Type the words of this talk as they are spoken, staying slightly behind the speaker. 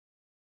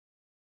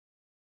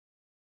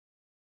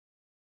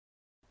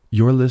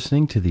You're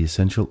listening to the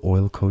Essential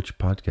Oil Coach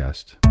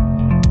podcast.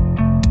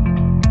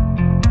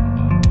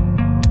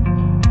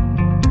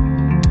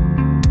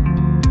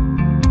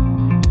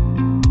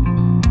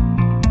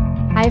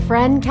 Hi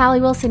friend, Callie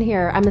Wilson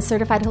here. I'm a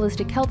certified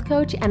holistic health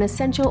coach and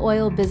essential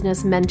oil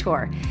business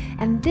mentor.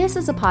 And this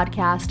is a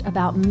podcast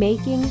about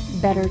making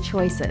better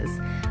choices,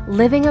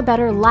 living a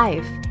better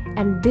life,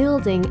 and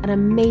building an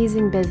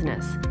amazing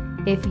business.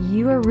 If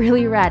you are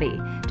really ready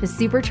to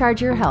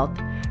supercharge your health,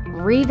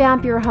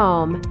 revamp your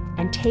home,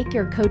 and take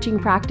your coaching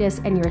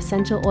practice and your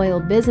essential oil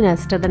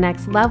business to the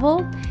next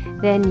level,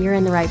 then you're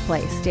in the right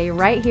place. Stay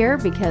right here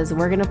because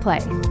we're going to play.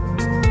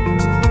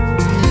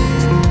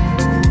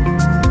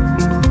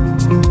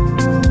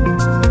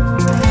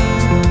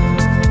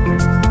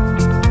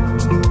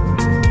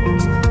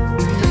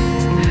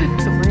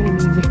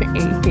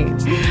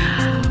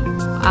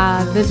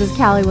 This is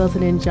Callie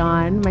Wilson and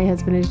John. My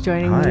husband is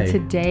joining me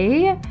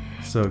today.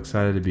 So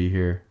excited to be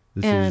here.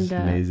 This is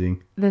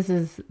amazing. This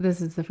is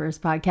the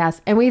first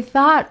podcast. And we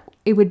thought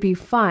it would be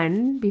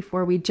fun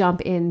before we jump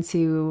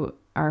into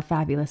our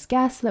fabulous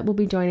guests that will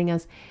be joining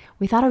us.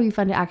 We thought it would be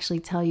fun to actually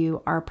tell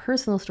you our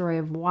personal story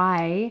of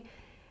why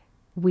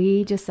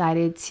we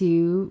decided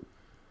to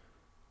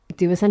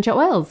do essential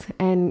oils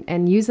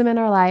and use them in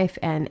our life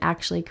and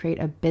actually create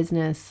a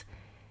business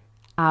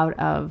out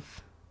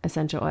of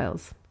essential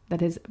oils. That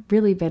has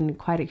really been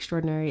quite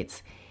extraordinary.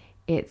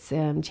 It's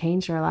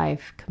changed our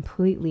life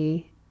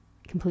completely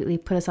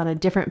put us on a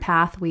different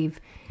path.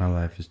 My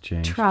life has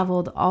changed.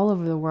 Traveled all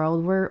over the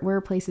world. Where are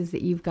places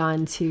that you've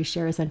gone to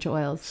share essential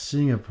oils?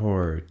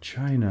 Singapore,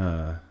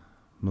 China,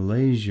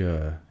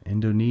 Malaysia,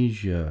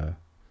 Indonesia,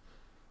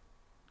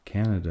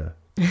 Canada.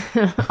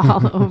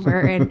 All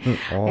over.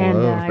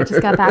 I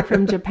just got back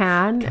from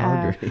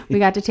Japan. We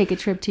got to take a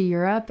trip to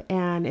Europe,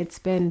 and it's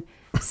been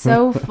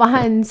so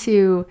fun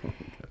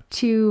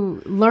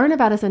to learn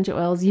about essential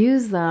oils,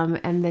 use them,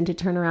 and then to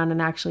turn around and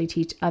actually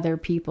teach other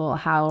people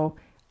how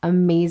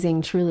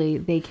amazing truly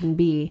they can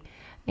be.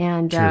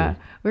 And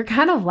we're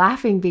kind of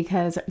laughing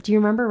because, do you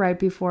remember right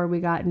before we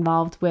got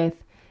involved with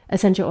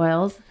essential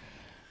oils,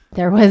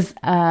 there was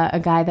a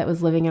guy that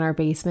was living in our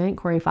basement,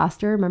 Corey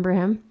Foster. Remember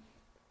him?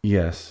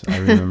 Yes, I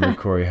remember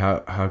Corey.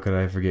 How could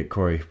I forget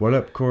Corey? What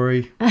up,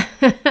 Corey?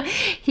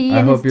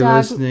 I hope you're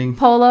listening.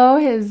 Polo,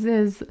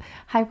 his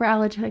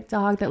hyperallergenic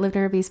dog that lived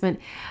in our basement.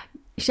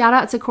 Shout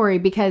out to Corey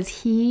because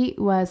he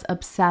was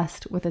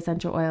obsessed with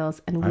essential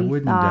oils, and I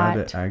wouldn't doubt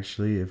it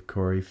actually if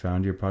Corey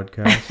found your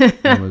podcast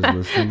and was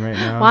listening right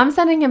now. Well, I'm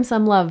sending him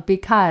some love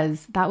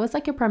because that was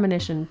like a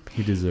premonition.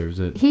 He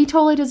deserves it. He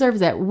totally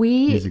deserves it.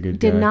 He's a good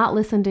guy. Did not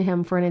listen to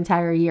him for an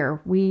entire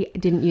year. We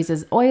didn't use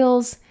his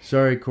oils.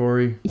 Sorry,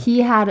 Corey.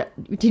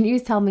 Didn't you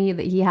tell me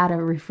that he had a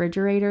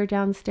refrigerator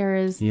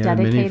downstairs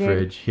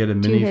dedicated? He had a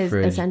mini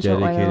fridge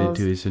dedicated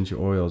to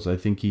essential oils. I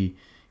think he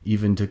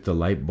even took the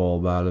light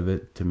bulb out of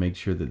it to make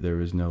sure that there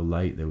was no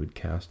light that would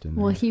cast in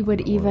there. Well, he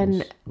would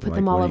even put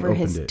them all over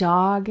his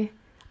dog.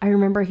 I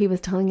remember he was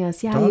telling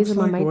us, I use them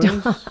on my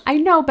dog. I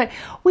know, but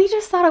we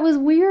just thought it was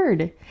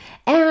weird.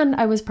 And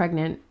I was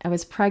pregnant.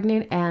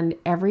 And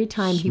every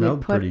time he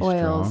would put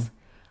oils,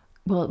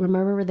 well,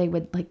 remember they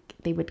would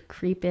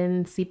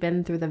seep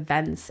in through the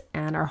vents,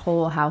 and our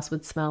whole house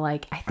would smell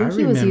like, I think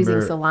he was using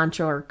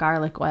cilantro or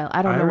garlic oil.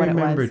 I don't know what it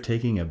was. I remember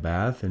taking a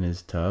bath in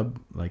his tub,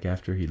 like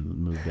after he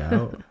moved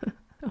out,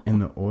 and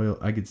the oil,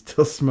 I could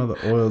still smell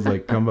the oils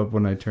like come up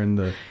when I turned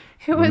the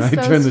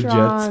the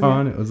jets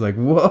on. It was like,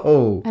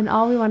 whoa. And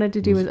all we wanted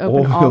to do was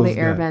open all the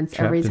air vents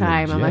every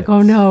time. I'm like,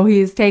 oh no,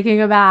 he's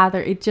taking a bath.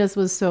 It just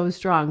was so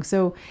strong.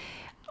 So,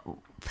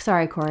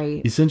 sorry,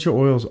 Corey. Essential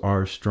oils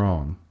are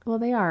strong. Well,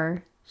 they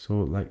are.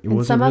 So it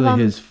wasn't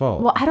really his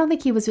fault. Well, I don't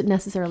think he was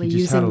necessarily using them.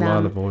 He just had a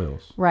lot of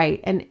oils.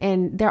 Right.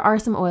 And there are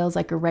some oils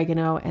like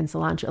oregano and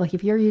cilantro. Like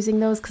if you're using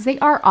those, because they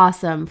are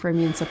awesome for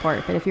immune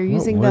support. But if you're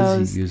using those. What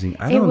was he using?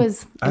 I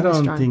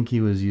don't think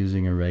he was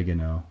using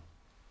oregano.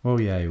 Oh,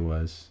 yeah, he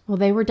was. Well,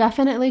 they were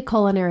definitely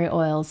culinary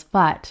oils,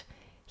 but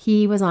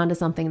he was onto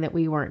something that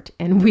we weren't.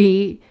 And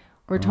we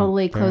were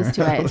totally close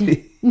to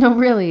it. No,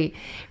 really,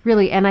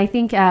 really. And I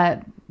think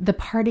the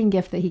parting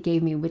gift that he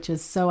gave me, which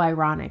is so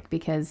ironic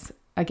because,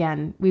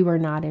 again, we were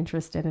not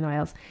interested in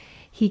oils.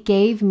 He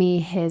gave me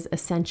his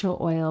essential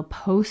oil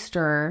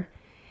poster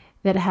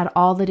that had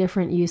all the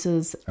different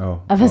uses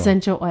of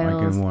essential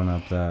oils. I can one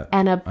up that.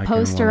 And a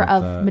poster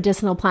of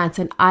medicinal plants.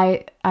 And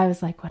I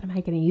was like, what am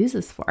I going to use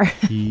this for?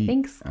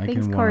 Thanks, I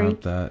can Corey. One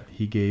up that.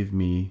 He gave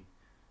me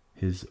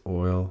his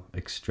oil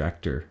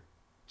extractor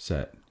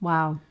set.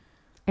 Wow.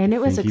 And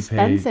it was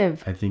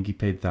expensive. I think he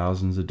paid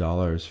thousands of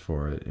dollars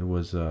for it. It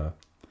was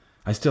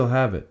I still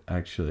have it,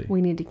 actually.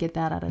 We need to get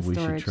that out of storage.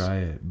 We should try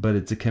it. But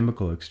it's a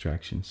chemical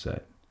extraction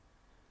set.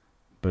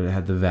 But it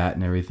had the vat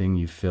and everything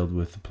you filled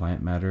with the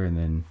plant matter, and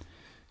then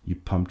you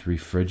pumped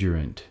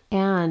refrigerant.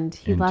 And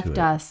he left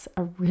us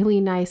a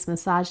really nice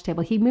massage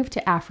table. He moved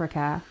to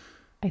Africa,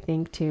 I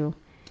think, to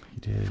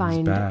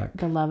find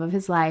the love of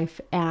his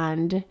life.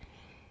 And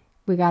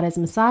we got his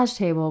massage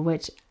table,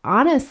 which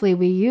honestly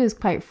we use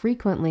quite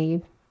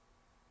frequently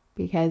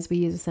because we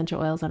use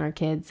essential oils on our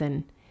kids,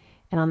 and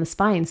and on the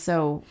spine.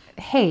 So,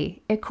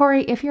 hey,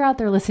 Corey, if you're out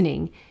there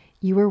listening,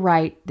 you were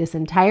right this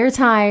entire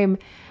time.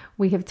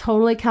 We have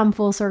totally come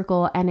full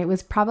circle. And it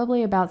was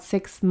probably about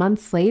 6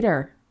 months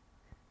later,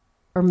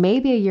 or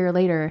maybe a year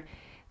later.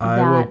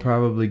 I will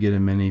probably get a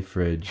mini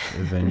fridge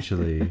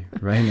eventually.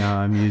 Right now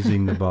I'm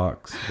using the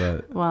box,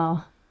 but...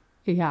 Well,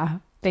 yeah.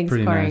 Thanks,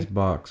 pretty Corey. Nice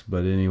box.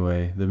 But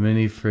anyway, the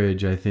mini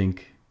fridge, I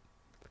think,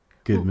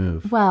 good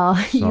move. Well,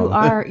 you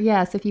are,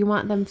 yes, if you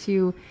want them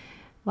to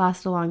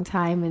last a long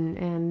time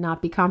and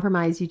not be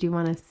compromised, you do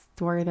want to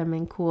store them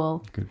in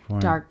cool,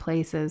 dark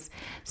places.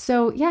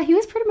 So yeah, he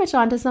was pretty much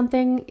onto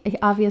something.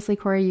 Obviously,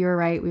 Corey, you were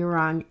right. We were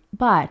wrong.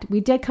 But we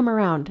did come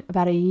around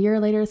about a year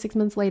later, 6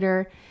 months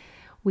later.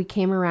 We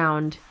came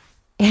around,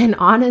 and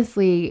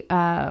honestly,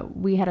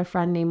 we had a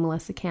friend named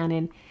Melissa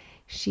Cannon.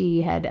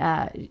 She'd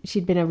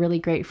been a really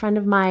great friend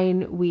of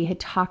mine. We had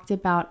talked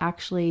about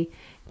actually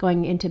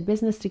going into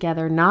business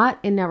together, not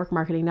in network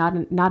marketing,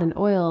 not in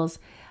oils,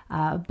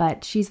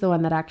 but she's the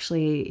one that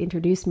actually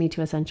introduced me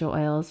to essential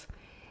oils.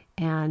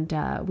 And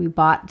we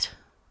bought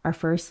our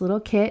first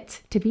little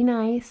kit to be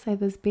nice. I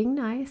was being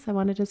nice. I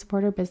wanted to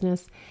support her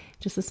business,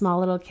 just a small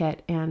little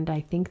kit. And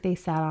I think they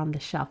sat on the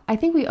shelf. I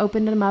think we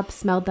opened them up,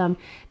 smelled them.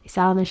 They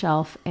sat on the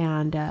shelf.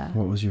 And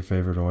what was your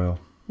favorite oil?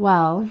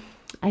 Well,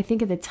 I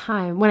think at the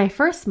time when I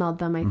first smelled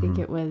them, I think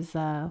it was,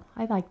 I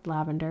liked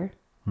lavender.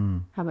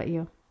 How about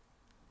you?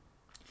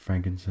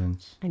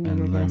 Frankincense. I knew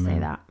you were going to say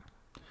that.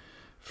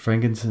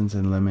 Frankincense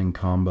and lemon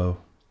combo.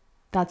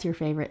 That's your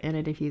favorite in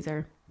a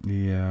diffuser.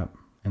 Yeah.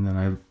 And then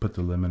I put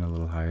the lemon a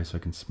little higher so I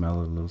can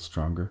smell it a little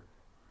stronger.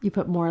 You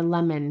put more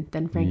lemon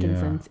than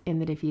frankincense in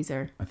the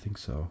diffuser. I think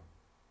so.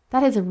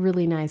 That is a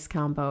really nice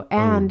combo.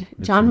 And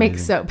John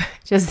makes soap.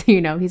 Just so you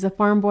know, he's a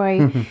farm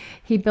boy.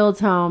 He builds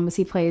homes.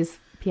 He plays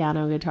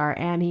piano, guitar,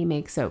 and he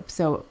makes soap.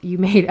 So you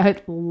made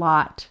a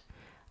lot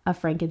of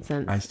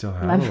frankincense. I still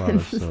have a lot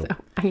of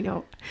soap. I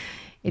know.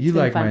 You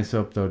like my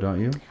soap though, don't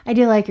you? I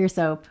do like your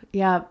soap.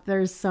 Yeah,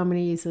 there's so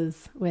many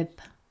uses with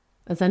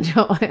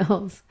essential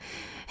oils.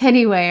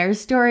 Anyway, our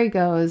story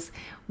goes,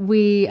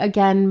 we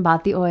again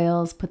bought the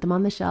oils, put them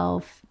on the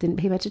shelf, didn't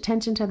pay much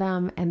attention to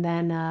them. And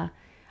then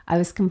I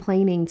was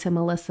complaining to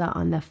Melissa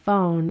on the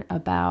phone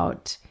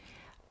about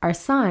our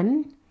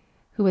son,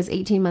 who was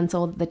 18 months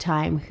old at the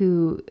time,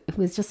 who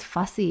was just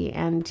fussy,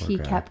 and he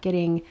kept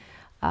getting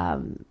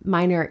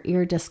minor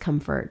ear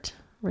discomfort.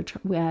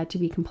 To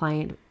be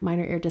compliant,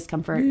 minor ear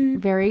discomfort,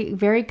 very,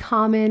 very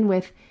common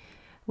with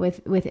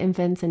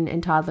infants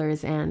and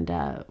toddlers.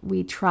 And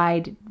we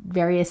tried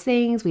various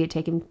things. We had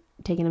taken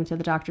him to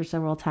the doctor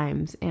several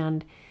times,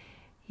 and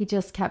he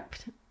just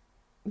kept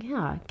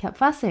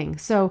fussing.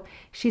 So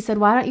she said,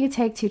 why don't you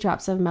take 2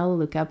 drops of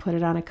Melaleuca, put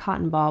it on a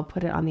cotton ball,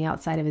 put it on the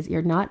outside of his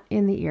ear, not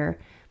in the ear,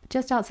 but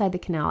just outside the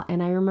canal.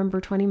 And I remember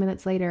 20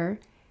 minutes later,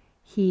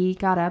 he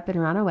got up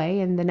and ran away.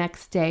 And the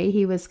next day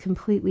he was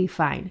completely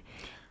fine.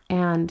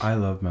 And I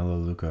love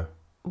Melaleuca.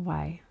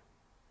 Why?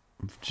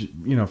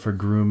 You know, for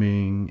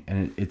grooming,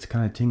 and it's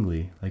kind of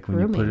tingly. Like when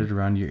you put it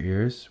around your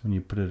ears,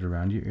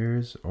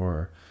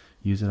 or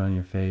use it on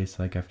your face,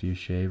 like after you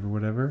shave or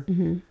whatever,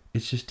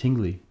 it's just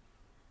tingly.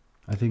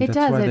 I think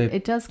that's why they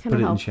put it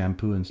in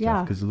shampoo and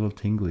stuff, because it's a little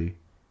tingly.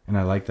 And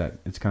I like that.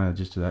 It's kind of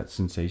just that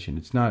sensation.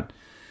 It's not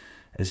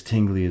as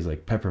tingly as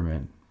like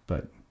peppermint,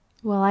 but...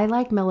 Well, I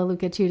like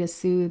Melaleuca too to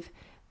soothe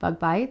bug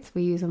bites.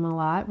 We use them a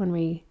lot when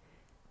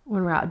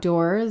we're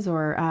outdoors,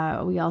 or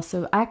I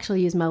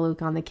actually use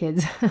Melaleuca on the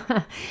kids.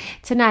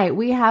 Tonight,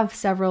 we have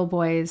several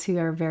boys who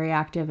are very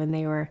active, and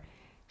they were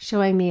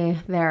showing me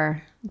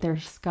their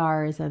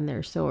scars and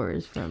their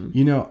sores from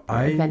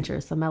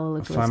adventures. So Melaleuca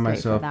was great for that. I find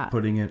myself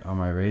putting it on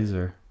my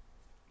razor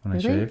when I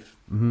shave.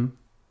 Mm-hmm.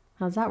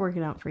 How's that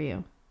working out for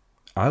you?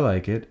 I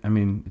like it. I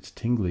mean, it's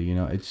tingly,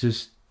 it's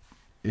just,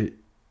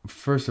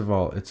 first of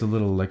all, it's a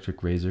little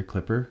electric razor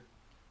clipper.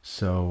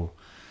 So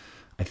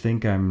I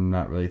think I'm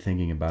not really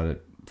thinking about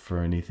it for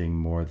anything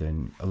more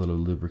than a little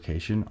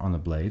lubrication on the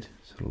blade,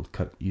 so it'll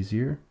cut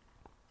easier.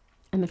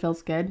 And it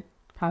feels good,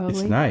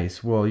 probably. It's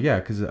nice. Well, yeah,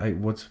 because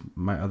what's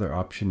my other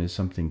option is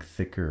something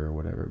thicker or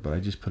whatever, but I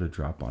just put a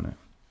drop on it.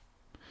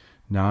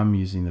 Now I'm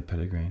using the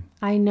Petitgrain.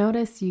 I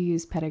notice you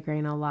use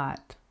Petitgrain a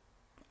lot.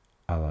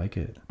 I like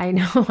it. I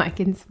know. I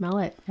can smell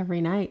it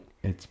every night.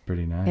 It's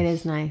pretty nice. It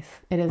is nice.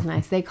 It is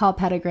nice. They call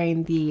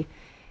Petitgrain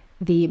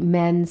the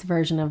men's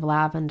version of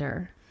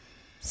lavender.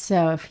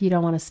 So if you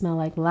don't want to smell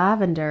like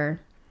lavender,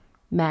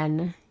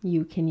 men,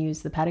 you can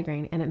use the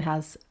Petitgrain, and it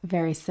has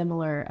very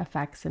similar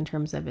effects in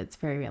terms of it's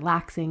very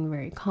relaxing,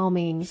 very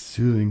calming,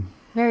 soothing,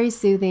 very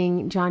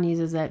soothing. John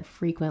uses it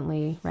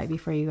frequently right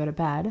before you go to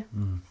bed.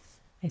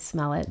 I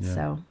smell it. Yeah.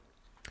 So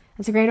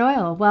it's a great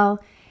oil.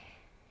 Well,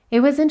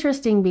 it was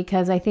interesting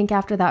because I think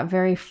after that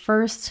very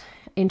first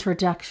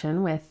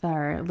introduction with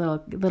our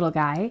little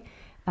guy,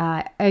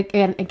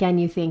 again,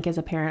 you think as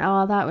a parent,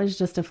 oh, that was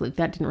just a fluke.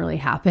 That didn't really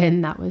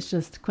happen. That was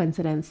just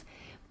coincidence.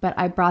 But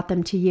I brought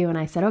them to you and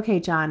I said, okay,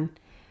 John,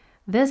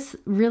 this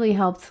really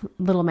helped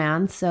little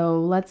man. So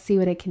let's see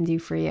what it can do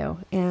for you.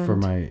 And for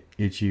my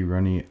itchy,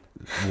 runny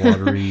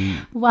watery,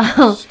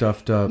 well,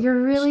 stuffed up.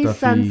 You're really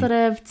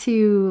sensitive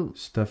to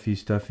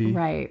stuffy.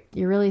 Right.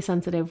 You're really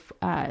sensitive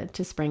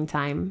to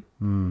springtime.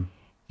 Mm.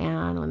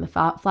 And when the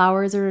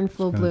flowers are in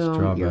full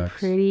bloom, you're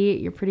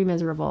pretty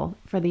miserable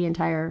for the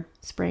entire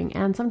spring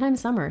and sometimes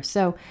summer.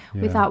 So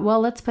we thought, well,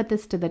 let's put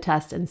this to the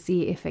test and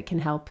see if it can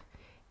help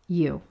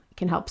you. It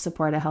can help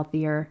support a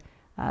healthier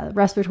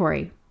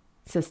respiratory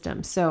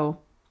system. So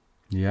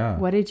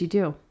what did you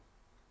do?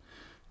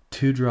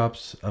 2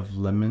 drops of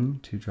lemon,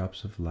 2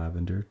 drops of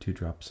lavender, 2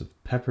 drops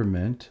of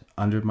peppermint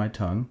under my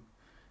tongue.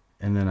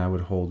 And then I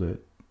would hold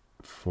it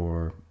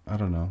for, I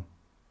don't know,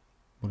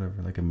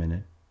 whatever, like a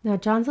minute. Now,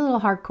 John's a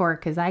little hardcore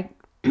because I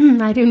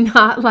do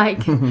not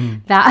like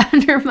that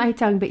under my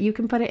tongue, but you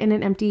can put it in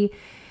an empty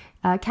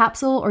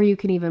capsule, or you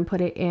can even put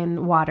it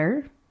in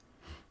water,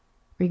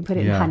 or you can put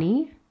it in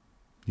honey.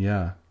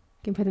 Yeah.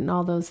 You can put it in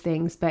all those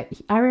things. But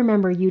I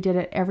remember you did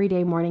it every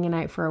day, morning and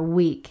night for a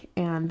week,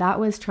 and that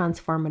was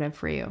transformative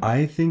for you.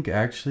 I think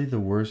actually the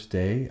worst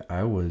day,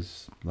 I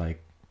was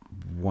like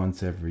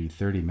once every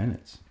 30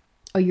 minutes.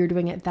 Oh, you're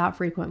doing it that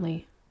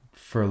frequently?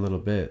 For a little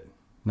bit.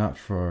 Not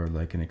for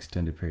like an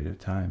extended period of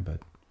time,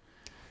 but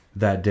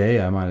that day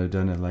I might have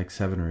done it like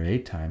 7 or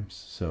 8 times.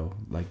 So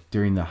like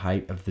during the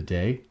height of the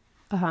day.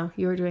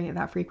 You were doing it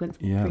that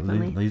frequently? Yeah,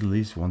 at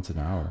least once an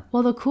hour.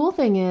 Well, the cool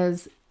thing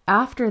is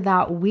after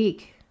that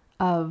week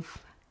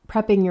of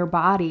prepping your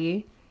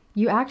body,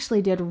 you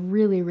actually did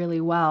really,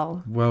 really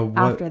well.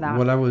 After that.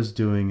 What I was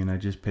doing, and I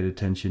just paid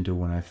attention to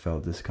when I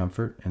felt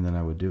discomfort, and then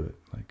I would do it.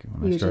 Like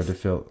when I started to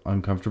feel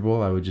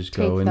uncomfortable, I would just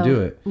go and do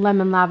it.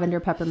 Lemon,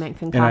 lavender, peppermint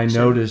concoction. And I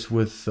noticed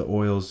with the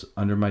oils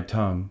under my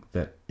tongue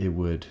that it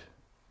would,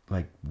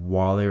 like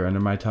while they were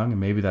under my tongue,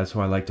 and maybe that's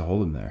why I like to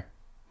hold them there,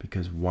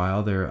 because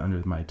while they're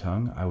under my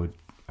tongue, I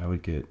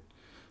would get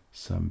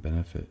some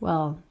benefit.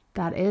 Well,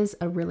 that is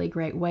a really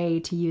great way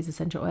to use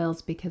essential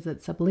oils because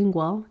it's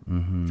sublingual.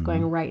 Mm-hmm. It's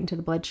going right into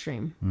the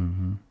bloodstream.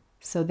 Mm-hmm.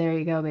 So there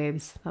you go,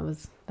 babes. That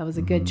was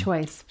a good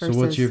choice. So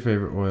what's your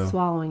favorite oil?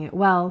 Swallowing it.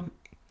 Well,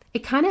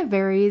 it kind of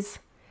varies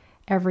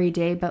every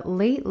day, but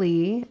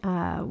lately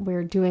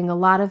we're doing a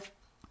lot of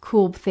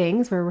cool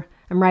things. I'm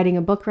writing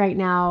a book right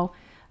now.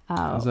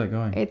 How's that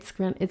going? It's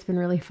been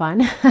really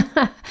fun.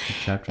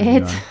 Chapter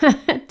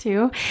it's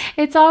too.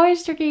 It's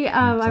always tricky.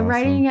 I'm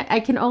writing. I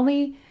can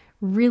only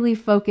really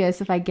focus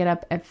if I get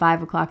up at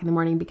 5 o'clock in the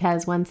morning,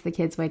 because once the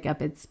kids wake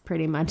up, it's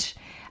pretty much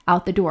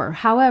out the door.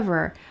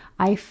 However,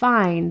 I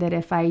find that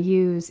if I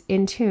use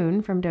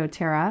Intune from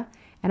doTERRA,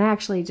 and I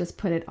actually just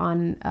put it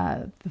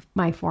on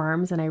my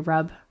forearms and I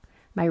rub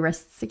my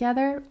wrists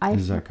together.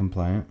 Is that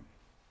compliant?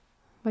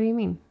 What do you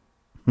mean?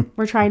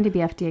 We're trying to be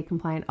FDA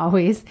compliant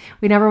always.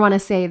 We never want to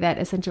say that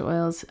essential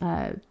oils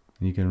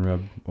you can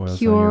rub oils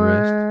on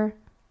your wrist?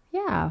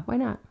 Yeah, why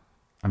not?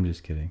 I'm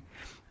just kidding.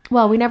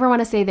 Well, we never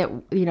want to say that,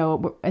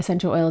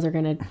 essential oils are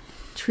going to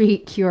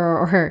treat, cure,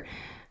 or,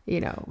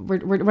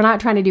 we're not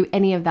trying to do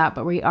any of that,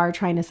 but we are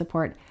trying to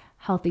support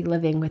healthy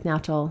living with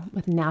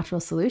natural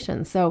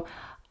solutions. So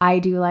I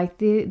do like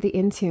the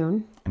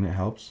Intune. And it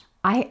helps?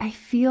 I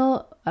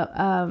feel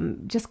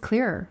just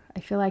clearer. I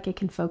feel like I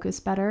can focus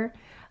better.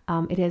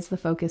 It is the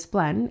Focus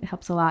Blend. It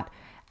helps a lot.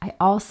 I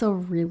also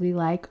really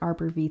like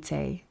Arbor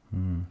Vitae.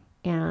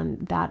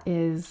 And that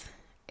is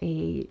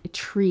a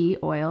tree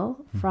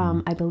oil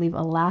from, I believe,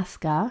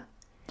 Alaska.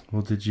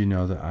 Well, did you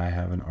know that I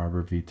have an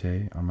Arbor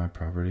Vitae on my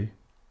property?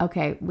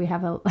 Okay, we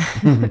have a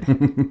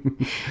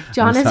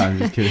John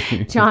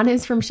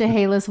is from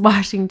Chehalis,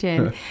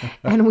 Washington,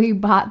 and we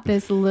bought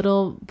this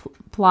little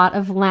plot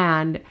of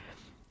land.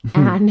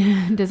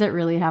 And does it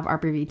really have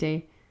Arbor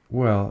Vitae?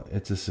 Well,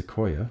 it's a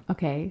sequoia.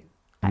 Okay,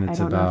 I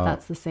don't know if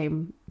that's the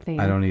same thing.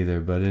 I don't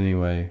either, but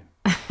anyway.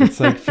 It's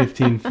like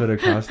 15 foot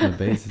across in the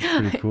base. It's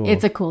pretty cool.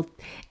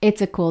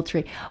 It's a cool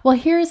tree. Well,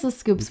 here's the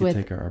scoops we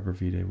can take our Arbor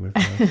Vitae with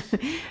us.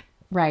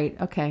 Right.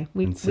 Okay.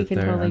 We can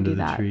totally do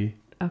that. Tree.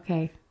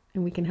 Okay.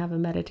 And we can have a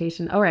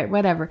meditation. All right.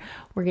 Whatever.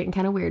 We're getting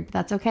kind of weird, but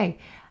that's okay.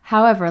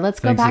 However, let's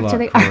go back to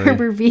the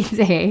Arbor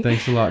Vitae.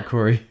 Thanks a lot,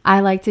 Corey.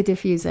 I like to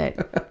diffuse it.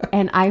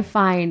 And I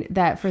find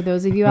that for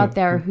those of you out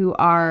there who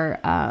are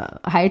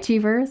high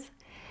achievers,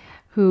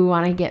 who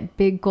want to get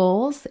big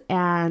goals,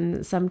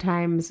 and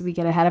sometimes we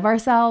get ahead of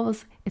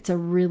ourselves, it's a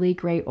really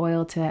great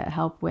oil to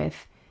help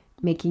with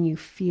making you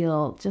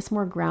feel just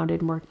more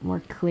grounded, more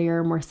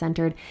clear, more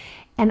centered.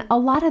 And a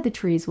lot of the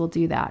trees will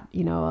do that.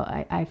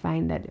 I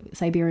find that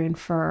Siberian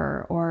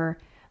fir or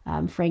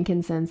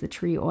frankincense, the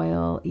tree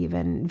oil,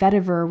 even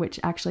vetiver, which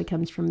actually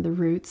comes from the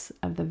roots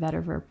of the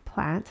vetiver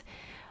plant.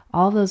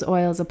 All those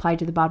oils applied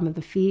to the bottom of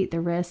the feet,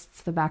 the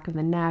wrists, the back of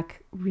the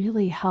neck,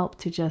 really help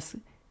to just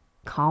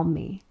calm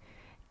me.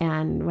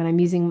 And when I'm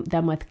using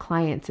them with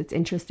clients, it's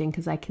interesting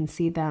because I can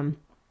see them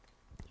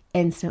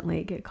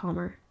instantly get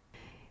calmer.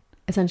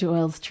 Essential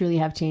oils truly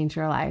have changed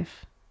our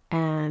life.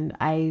 And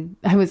I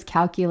was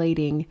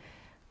calculating,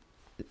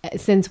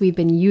 since we've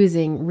been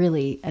using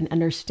really and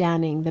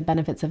understanding the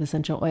benefits of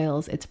essential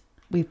oils,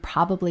 we've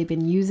probably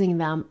been using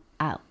them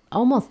at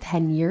almost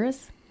 10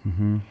 years.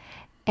 Mm-hmm.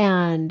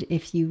 And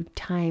if you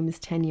times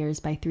 10 years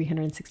by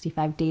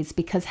 365 days,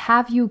 because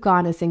have you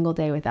gone a single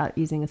day without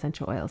using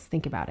essential oils?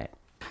 Think about it.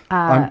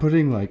 I'm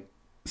putting like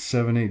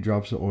 7-8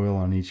 drops of oil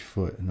on each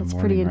foot in the morning.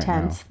 That's pretty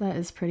intense. That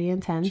is pretty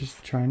intense.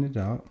 Just trying it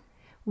out.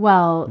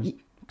 Well, just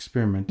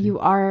experimenting. You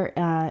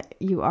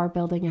are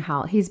building a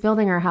house. He's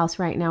building our house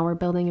right now. We're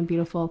building a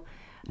beautiful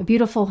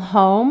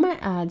home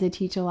to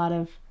teach a lot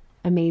of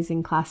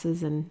amazing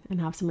classes and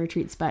have some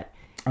retreats. But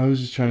I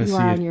was just trying to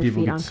see if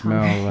people could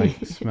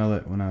smell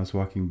it when I was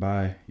walking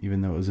by,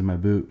 even though it was in my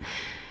boot.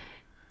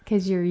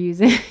 Because you're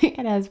using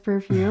it as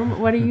perfume.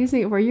 What are you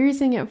using it for? You're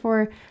using it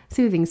for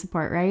soothing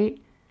support,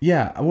 right?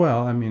 Yeah.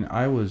 Well, I mean,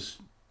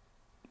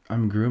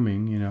 I'm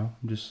grooming, I'm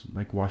just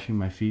like washing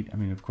my feet. I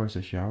mean, of course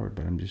I showered,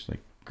 but I'm just like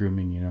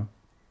grooming,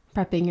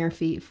 Prepping your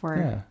feet for...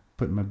 Yeah.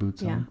 Putting my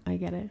boots on. Yeah, I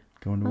get it.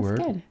 Going to work.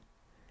 That's good.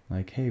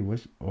 Like, hey,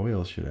 what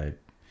oil should I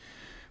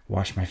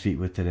wash my feet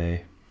with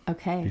today?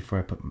 Okay. Before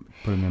I put them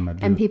in my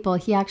boot. And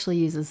he actually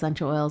uses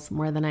essential oils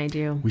more than I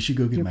do. We should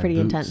go get You're my pretty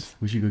boots. Intense.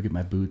 We should go get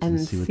my boots and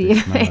see what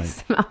they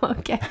smell like.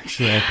 Okay.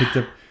 Actually, I picked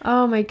up...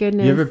 Oh my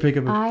goodness. You ever pick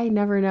up I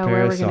never know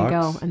where we're going to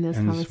go in this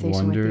conversation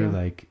just wonder, with you.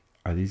 like,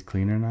 are these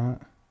clean or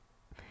not?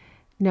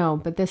 No,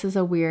 but this is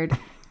a weird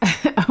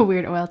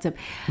oil tip.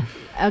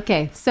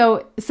 Okay,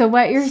 so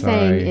what you're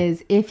saying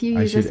is if you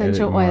use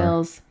essential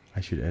oils, I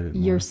should edit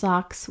more. Your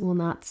socks will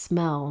not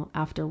smell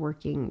after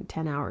working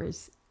 10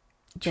 hours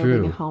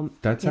building a home.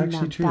 That's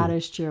actually true. That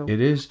is true.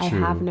 It is true. I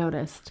have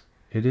noticed.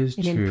 It is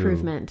an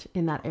improvement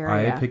in that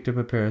area. I picked up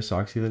a pair of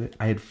socks the other day.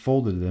 I had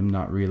folded them,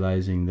 not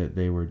realizing that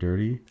they were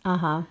dirty.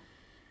 Uh-huh.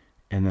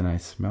 And then I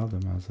smelled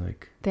them. I was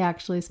like... They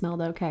actually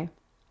smelled okay.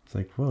 It's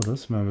like, whoa,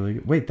 those smell really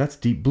good. Wait, that's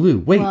deep blue.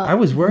 Wait, I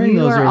was wearing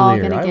those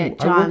earlier. I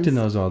worked in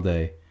those all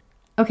day.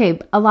 Okay,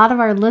 a lot of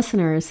our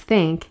listeners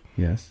think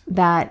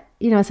that,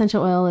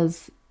 essential oil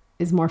is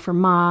more for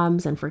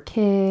moms and for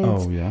kids.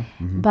 Oh, yeah.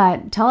 Mm-hmm.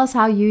 But tell us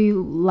how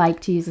you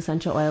like to use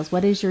essential oils.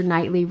 What does your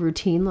nightly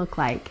routine look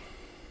like?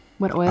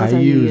 What oils are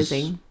you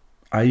using?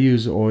 I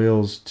use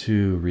oils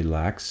to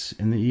relax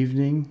in the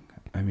evening.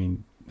 I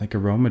mean, like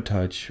Aroma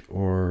Touch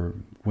or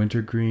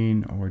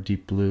Wintergreen or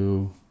Deep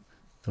Blue.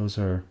 Those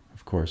are,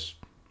 of course,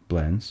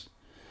 blends.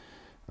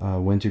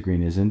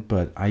 Wintergreen isn't,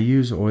 but I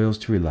use oils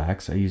to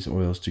relax. I use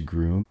oils to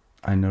groom.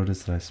 I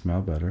notice that I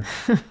smell better.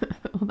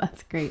 Well,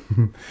 that's great.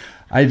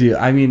 I do.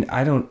 I mean,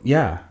 I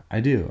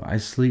do. I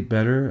sleep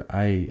better.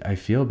 I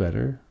feel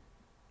better.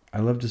 I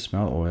love to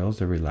smell oils.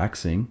 They're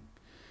relaxing.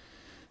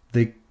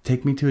 They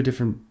take me to a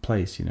different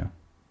place,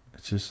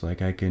 It's just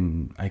like I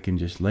can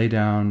just lay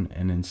down,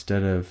 and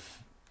instead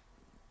of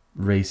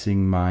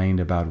racing mind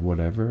about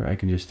whatever, I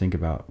can just think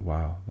about,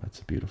 wow, that's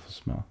a beautiful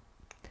smell.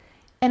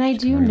 And I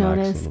do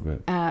notice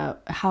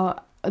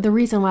how the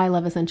reason why I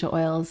love essential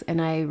oils and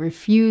I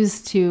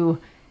refuse to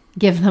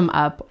give them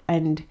up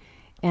and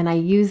I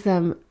use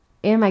them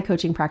in my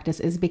coaching practice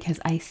is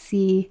because I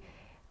see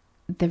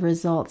the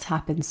results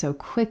happen so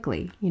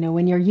quickly.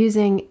 When you're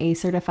using a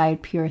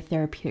certified pure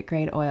therapeutic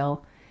grade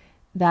oil,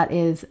 that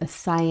is a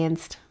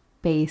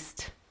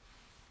science-based,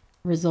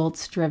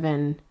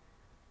 results-driven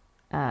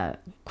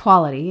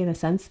quality in a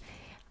sense.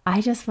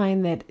 I just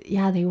find that,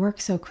 they work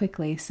so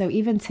quickly. So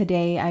even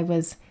today I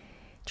was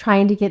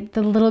trying to get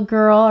the little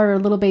girl or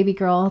little baby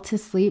girl to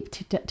sleep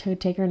to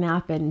take her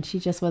nap, and she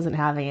just wasn't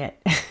having it.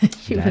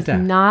 She was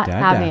not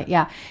having it.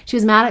 Yeah. She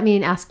was mad at me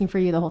and asking for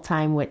you the whole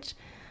time, which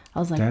I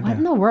was like, what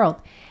in the world?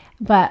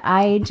 But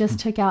I just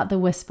took out the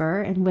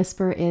Whisper, and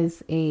Whisper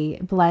is a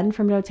blend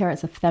from doTERRA.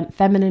 It's a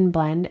feminine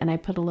blend, and I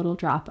put a little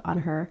drop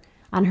on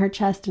her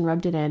chest and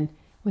rubbed it in.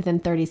 Within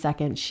 30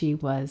 seconds, she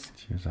was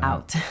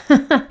out.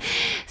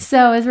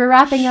 So as we're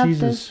wrapping up,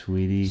 she's a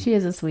sweetie. She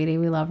is a sweetie.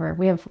 We love her.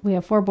 We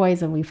have 4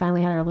 boys, and we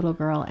finally had our little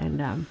girl,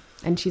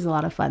 and she's a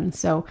lot of fun.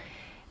 So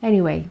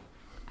anyway,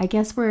 I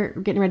guess we're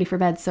getting ready for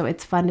bed. So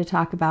it's fun to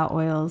talk about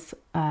oils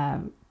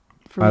for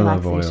relaxation. I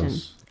love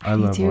oils. I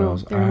love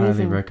oils. I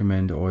highly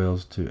recommend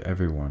oils to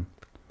everyone.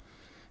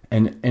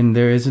 And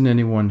there isn't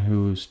anyone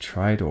who's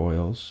tried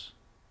oils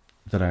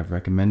that I've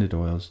recommended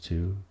oils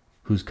to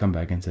who's come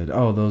back and said,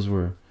 "Oh, those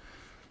were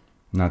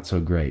not so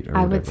great." Or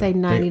I would say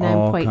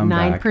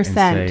 99.9%.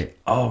 Say,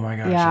 "Oh my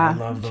gosh, I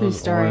love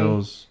those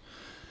oils."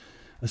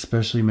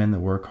 Especially men that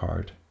work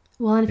hard.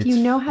 Well, and if you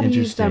know how to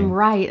use them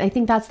right, I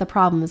think that's the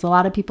problem. Is a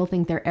lot of people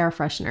think they're air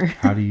freshener.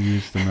 How do you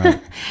use them right?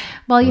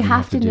 Well, you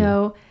have to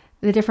know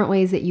the different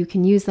ways that you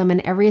can use them,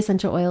 and every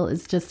essential oil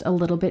is just a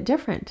little bit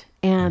different.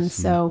 And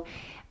so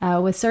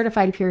with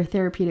certified pure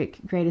therapeutic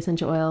grade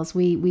essential oils,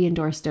 we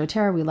endorse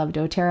doTERRA. We love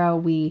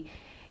doTERRA. We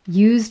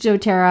used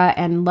doTERRA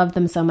and loved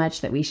them so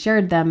much that we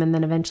shared them, and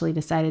then eventually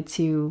decided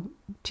to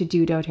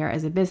do doTERRA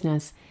as a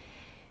business.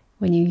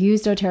 When you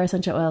use doTERRA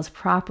essential oils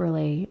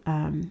properly,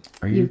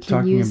 are you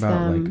talking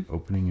about like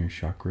opening your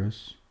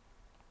chakras?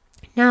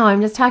 No,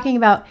 I'm just talking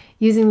about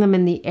using them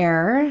in the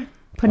air,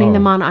 putting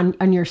them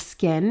on your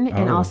skin,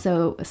 and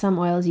also some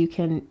oils you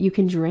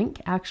can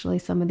drink. Actually,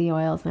 some of the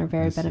oils, and they're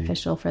very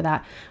beneficial for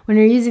that. When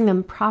you're using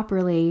them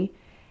properly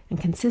and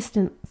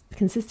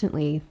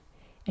consistently,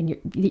 and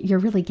you're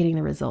really getting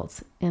the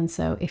results. And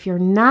so if you're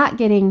not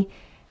getting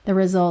the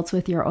results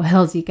with your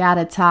oils, you got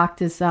to talk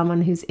to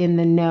someone who's in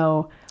the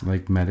know.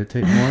 Like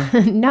meditate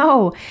more?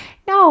 No,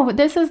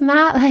 this is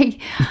not like,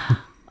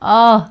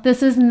 oh,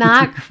 this is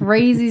not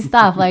crazy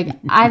stuff. Like,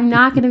 I'm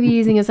not going to be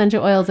using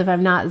essential oils if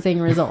I'm not seeing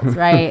results,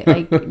 right?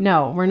 Like,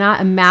 no, we're not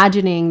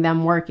imagining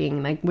them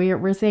working. Like,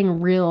 we're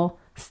seeing real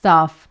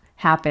stuff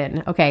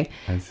happen. Okay.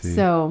 I see.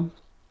 So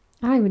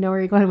I don't even know where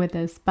you're going with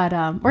this, but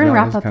we're going to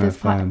wrap up this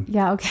fun.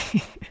 Yeah.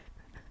 Okay.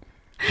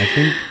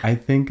 I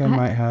think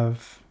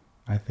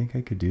I think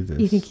I could do this.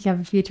 You think you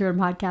have a future in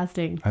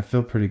podcasting? I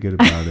feel pretty good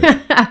about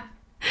it.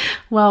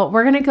 Well,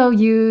 we're going to go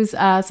use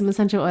some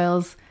essential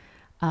oils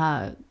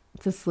to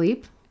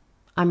sleep.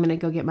 I'm going to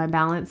go get my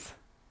balance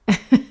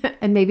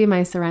and maybe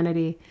my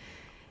serenity.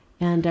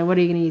 And what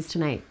are you going to use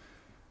tonight?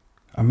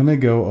 I'm going to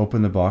go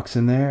open the box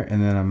in there,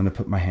 and then I'm going to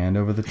put my hand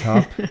over the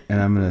top,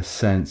 and I'm going to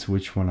sense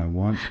which one I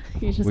want,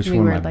 which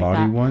one my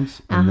body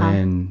wants, and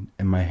then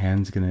my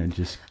hand's going to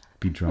just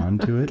be drawn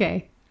to it.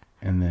 Okay.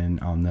 And then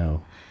I'll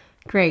know.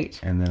 Great.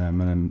 And then I'm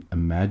going to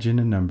imagine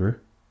a number.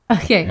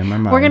 Okay. In my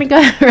mind. We're going to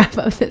go wrap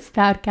up this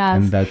podcast.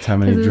 And that's how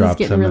many drops I'm going to use.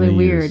 This is getting really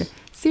weird.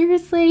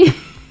 Seriously?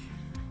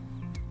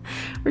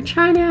 We're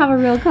trying to have a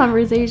real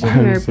conversation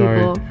here,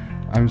 people.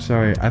 I'm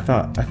sorry. I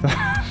thought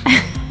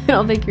I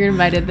don't think you're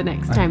invited the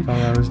next time. I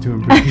thought I was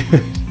doing pretty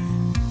good.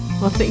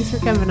 Well, thanks for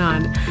coming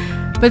on.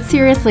 But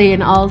seriously,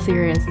 in all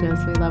seriousness,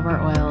 we love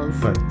our oils.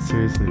 But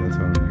seriously, that's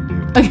what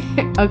I'm going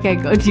to do. Okay,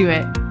 go do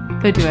it.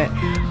 Go do it.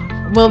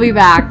 We'll be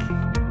back.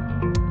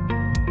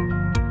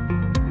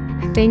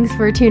 Thanks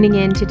for tuning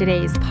in to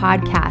today's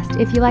podcast.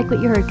 If you like what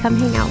you heard, come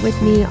hang out with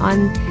me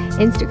on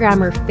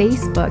Instagram or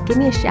Facebook. Give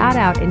me a shout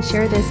out and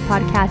share this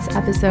podcast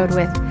episode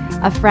with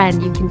a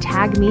friend. You can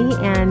tag me,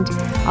 and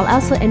I'll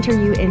also enter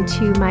you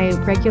into my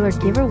regular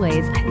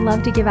giveaways. I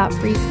love to give out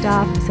free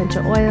stuff,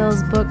 essential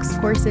oils, books,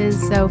 courses.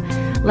 So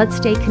let's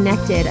stay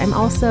connected. I'm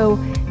also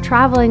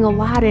traveling a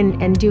lot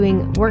and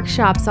doing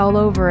workshops all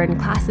over and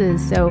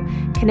classes. So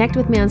connect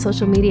with me on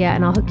social media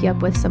and I'll hook you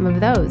up with some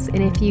of those.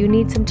 And if you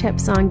need some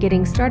tips on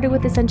getting started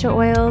with essential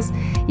oils,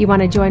 you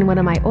want to join one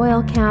of my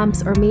oil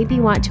camps, or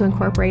maybe want to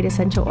incorporate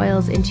essential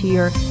oils into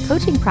your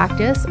coaching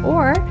practice,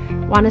 or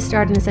want to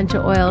start an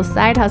essential oils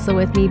side hustle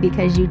with me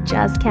because you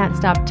just can't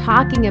stop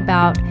talking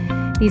about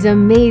these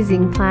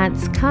amazing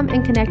plants, come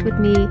and connect with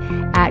me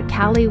at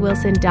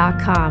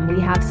calliewilson.com.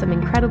 We have some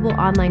incredible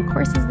online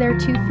courses there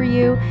too for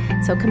you.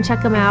 So come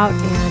check them out.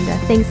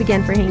 And thanks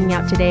again for hanging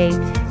out today.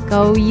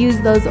 Go use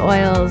those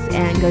oils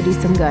and go do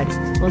some good.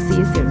 We'll see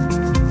you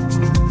soon.